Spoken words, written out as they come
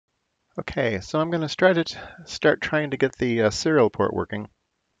Okay, so I'm going to start trying to get the serial port working.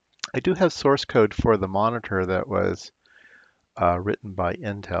 I do have source code for the monitor that was written by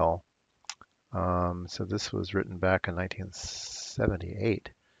Intel. So this was written back in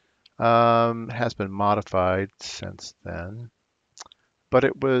 1978. Has been modified since then, but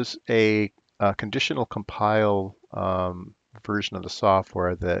it was a conditional compile version of the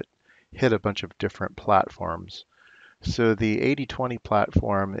software that hit a bunch of different platforms. So the 8020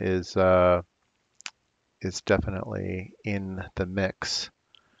 platform is definitely in the mix.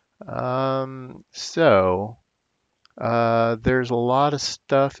 There's a lot of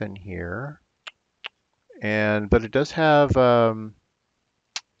stuff in here, but it does have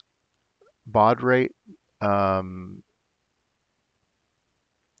baud rate um,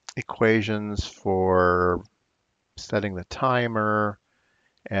 equations for setting the timer,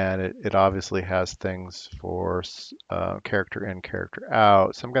 and it obviously has things for character in, character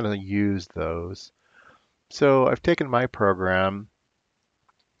out. So I'm going to use those. So I've taken my program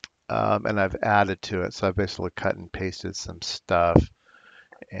and I've added to it. So I've basically cut and pasted some stuff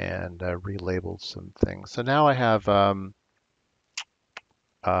and relabeled some things. So now I have the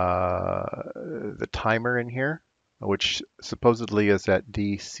timer in here, which supposedly is at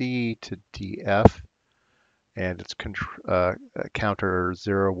DC to DF, and it's counter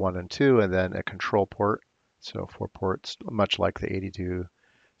 0, 1, and 2, and then a control port. So 4 ports, much like the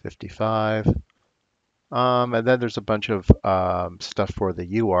 8255. And then there's a bunch of stuff for the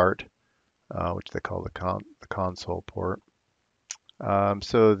UART, which they call the console port.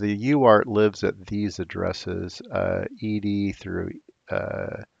 So the UART lives at these addresses, ED through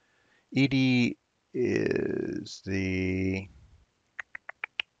ED is the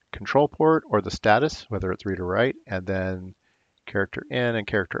control port or the status, whether it's read or write, and then character in and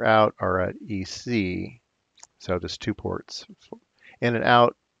character out are at EC. So there's 2 ports, in and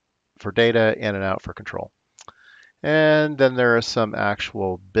out for data, in and out for control. And then there are some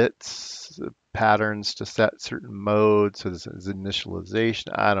actual bits, patterns to set certain modes. So this is initialization.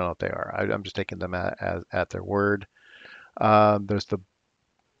 I don't know what they are. I'm just taking them at their word. There's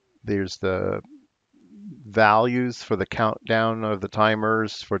the values for the countdown of the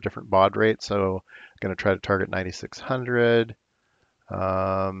timers for different baud rates. So I'm going to try to target 9600.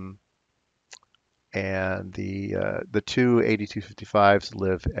 Um, and the two 8255s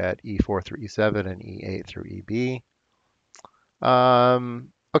live at E4 through E7 and E8 through EB.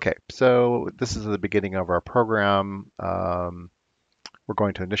 Okay, so this is the beginning of our program. We're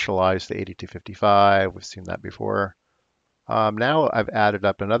going to initialize the 8255. We've seen that before. Now I've added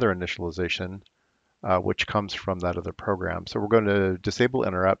up another initialization, which comes from that other program. So we're going to disable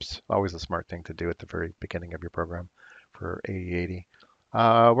interrupts, always a smart thing to do at the very beginning of your program for 8080.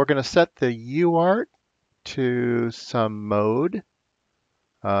 We're going to set the UART to some mode.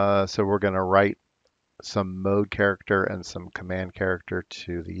 So we're going to write some mode character and some command character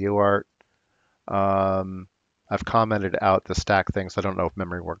to the UART. I've commented out the stack thing, so I don't know if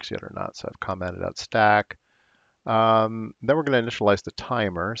memory works yet or not. So I've commented out stack. Then we're going to initialize the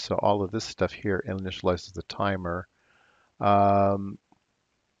timer. So all of this stuff here initializes the timer. Um,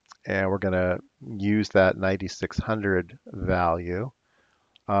 and we're going to use that 9600 value.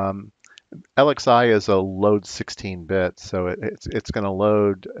 Um, LXI is a load 16 bits, so it's going to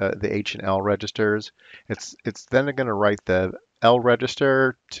load the H and L registers. It's then going to write the L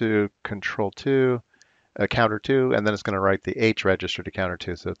register to control 2, counter 2, and then it's going to write the H register to counter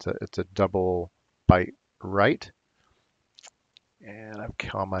 2. So it's a double byte write. And I've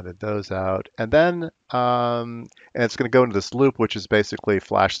commented those out. And it's going to go into this loop, which is basically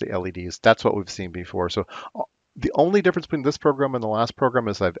flash the LEDs. That's what we've seen before. So the only difference between this program and the last program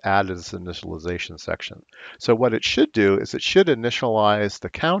is I've added this initialization section. So what it should do is it should initialize the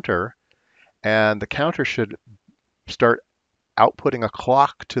counter, and the counter should start outputting a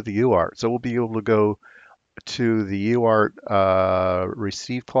clock to the UART. So we'll be able to go to the UART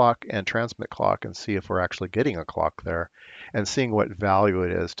receive clock and transmit clock and see if we're actually getting a clock there and seeing what value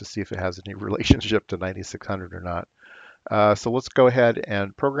it is to see if it has any relationship to 9600 or not. So let's go ahead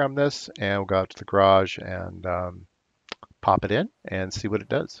and program this, and we'll go out to the garage and pop it in and see what it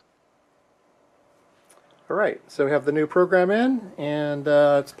does. All right, so we have the new program in, and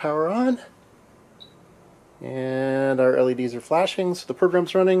it's power on, and our LEDs are flashing, so the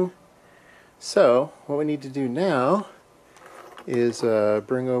program's running. So what we need to do now is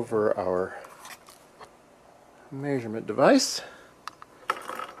bring over our measurement device,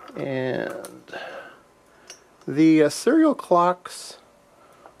 and the serial clocks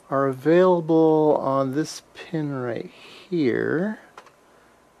are available on this pin right here.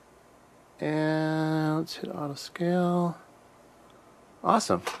 And let's hit auto scale.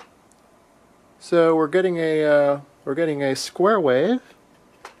 Awesome. So we're getting a square wave,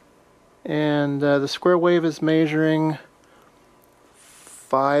 and the square wave is measuring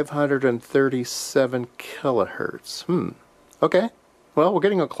 537 kilohertz. Okay. Well, we're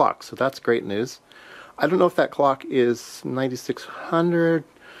getting a clock, so that's great news. I don't know if that clock is 9600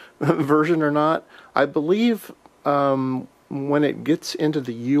 version or not. I believe when it gets into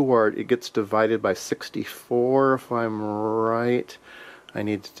the UART, it gets divided by 64, if I'm right. I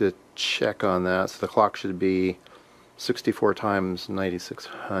need to check on that. So the clock should be 64 times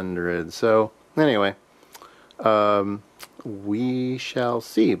 9600. So anyway, we shall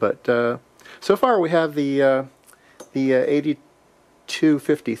see. But so far we have the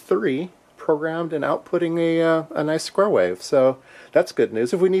 8253 programmed and outputting a nice square wave. So that's good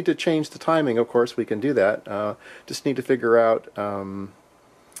news. If we need to change the timing, of course, we can do that. Just need to figure out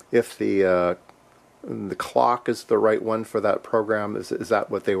if the clock is the right one for that program. Is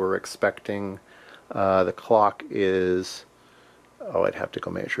that what they were expecting? The clock is, oh, I'd have to go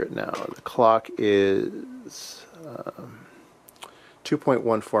measure it now. The clock is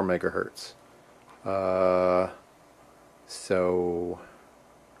 2.14 megahertz. So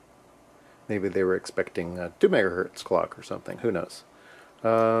maybe they were expecting a 2 megahertz clock or something. Who knows?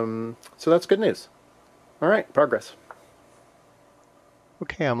 So that's good news. All right, progress.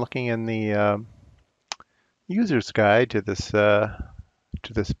 Okay, I'm looking in the user's guide to this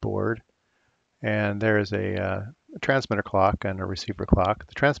board, and there is a transmitter clock and a receiver clock.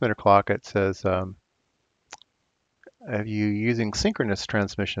 The transmitter clock, it says if you're using synchronous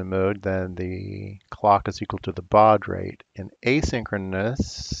transmission mode, then the clock is equal to the baud rate. In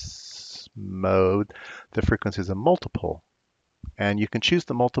asynchronous mode, the frequency is a multiple, and you can choose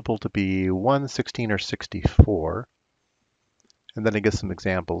the multiple to be 1, 16, or 64. And then it gives some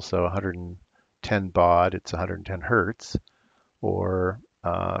examples. So 110 baud, it's 110 hertz, or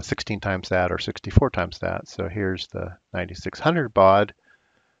 16 times that, or 64 times that. So here's the 9600 baud.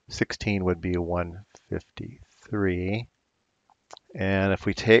 16 would be 153. And if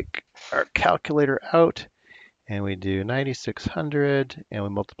we take our calculator out and we do 9600 and we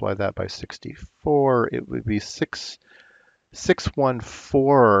multiply that by 64, it would be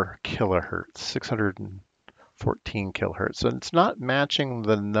 614 kilohertz, 614 kilohertz. So it's not matching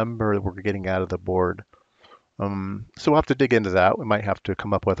the number that we're getting out of the board. So we'll have to dig into that. We might have to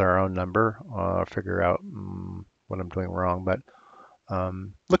come up with our own number, figure out what I'm doing wrong. But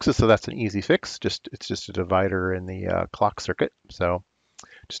looks as though that's an easy fix. It's just a divider in the clock circuit. So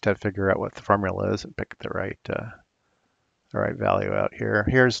just have to figure out what the formula is and pick the right value out here.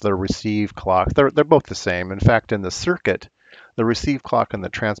 Here's the receive clock. They're both the same. In fact, in the circuit, the receive clock and the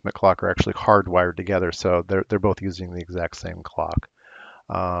transmit clock are actually hardwired together, so they're both using the exact same clock.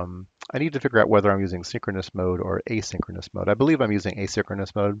 I need to figure out whether I'm using synchronous mode or asynchronous mode. I believe I'm using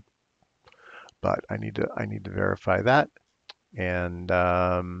asynchronous mode, but I need to verify that. And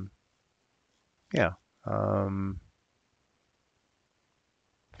yeah,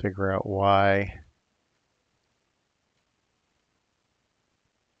 figure out why.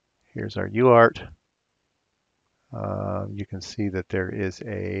 Here's our UART. You can see that there is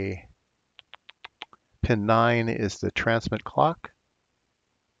a pin 9 is the transmit clock,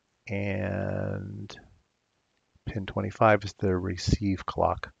 and pin 25 is the receive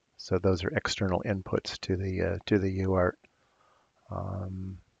clock. So those are external inputs to the UART. All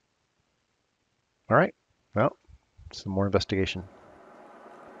right, well, some more investigation.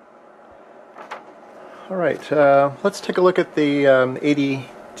 All right, let's take a look at the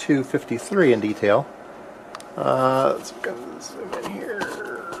 8253 in detail. Let's go zoom in here.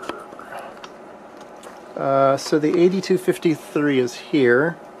 So the 8253 is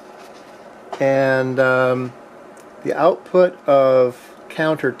here, and the output of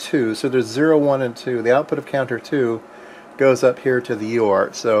counter 2, so there's 0, 1, and 2. The output of counter 2 goes up here to the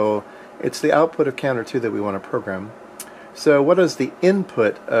UART, so it's the output of counter 2 that we want to program. So what is the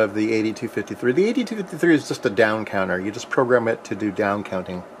input of the 8253? The 8253 is just a down counter. You just program it to do down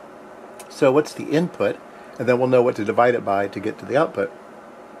counting. So what's the input? And then we'll know what to divide it by to get to the output.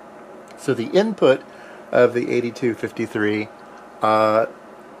 So the input of the 8253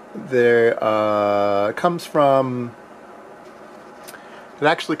 comes from, it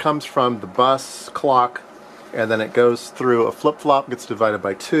actually comes from the bus clock, and then it goes through a flip-flop, gets divided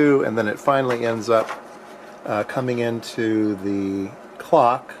by 2, and then it finally ends up coming into the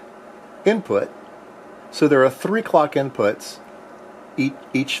clock input. So there are 3 clock inputs,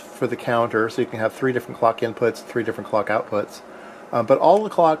 each for the counter, so you can have 3 different clock inputs, 3 different clock outputs. But all the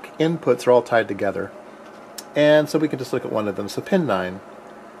clock inputs are all tied together. And so we can just look at one of them. So pin 9.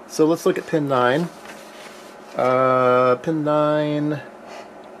 So let's look at pin 9. Pin 9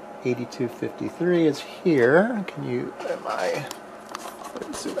 8253 is here. Can you, let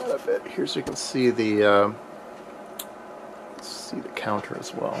me zoom out a bit here so you can see the counter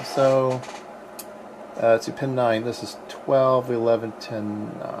as well. So let's see, pin 9, this is 12, 11,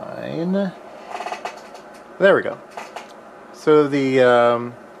 10, 9. There we go. So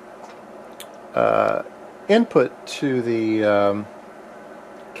the input to the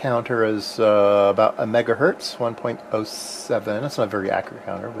counter is about a megahertz, 1.07. That's not a very accurate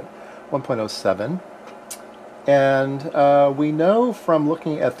counter, but 1.07. And we know from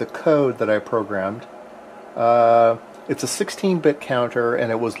looking at the code that I programmed, it's a 16-bit counter,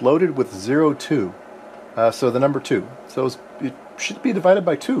 and it was loaded with 0, 2. So the number 2. So it should be divided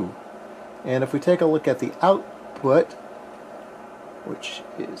by 2. And if we take a look at the output, which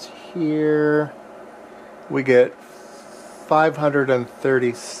is here, we get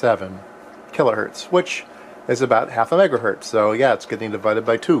 537 kilohertz, which is about half a megahertz. So yeah, it's getting divided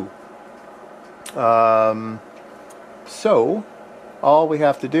by 2. So all we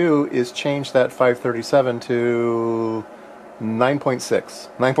have to do is change that 537 to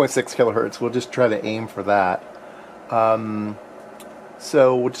 9.6 kilohertz. We'll just try to aim for that.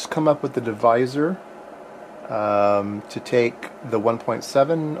 So we'll just come up with the divisor to take the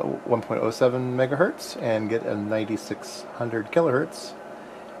 1.07 megahertz and get a 9600 kilohertz,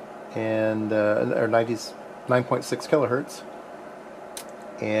 and or 9.6 kilohertz,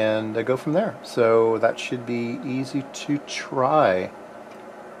 and go from there. So that should be easy to try.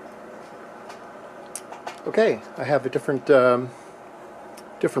 Okay, I have a different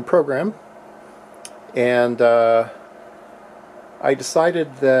program, and I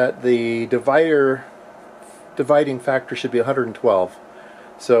decided that the dividing factor should be 112.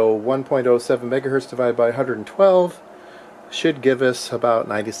 So 1.07 megahertz divided by 112 should give us about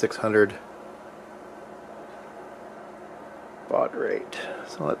 9600 baud rate.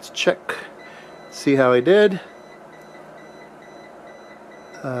 So let's check, see how I did.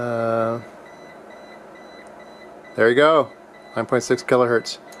 There you go, 9.6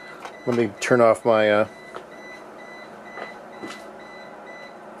 kilohertz. Let me turn off my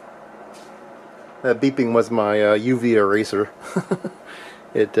that beeping was my UV eraser.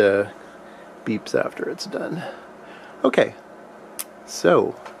 It beeps after it's done. Okay,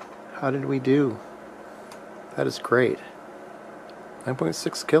 so how did we do? That is great.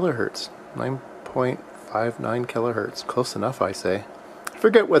 9.6 kilohertz, 9.59 kilohertz, close enough, I say. I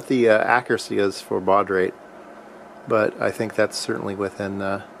forget what the accuracy is for baud rate, but I think that's certainly within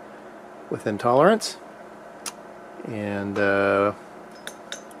tolerance. And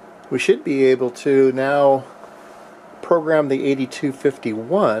we should be able to now program the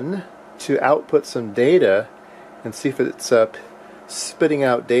 8251 to output some data and see if it's spitting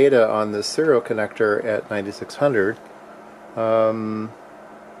out data on the serial connector at 9600.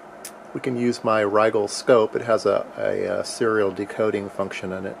 We can use my Rigel scope. It has a serial decoding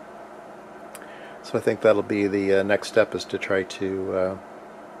function in it. So I think that'll be the next step, is to try to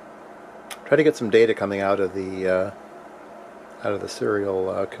get some data coming out of the serial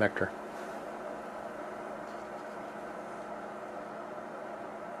connector.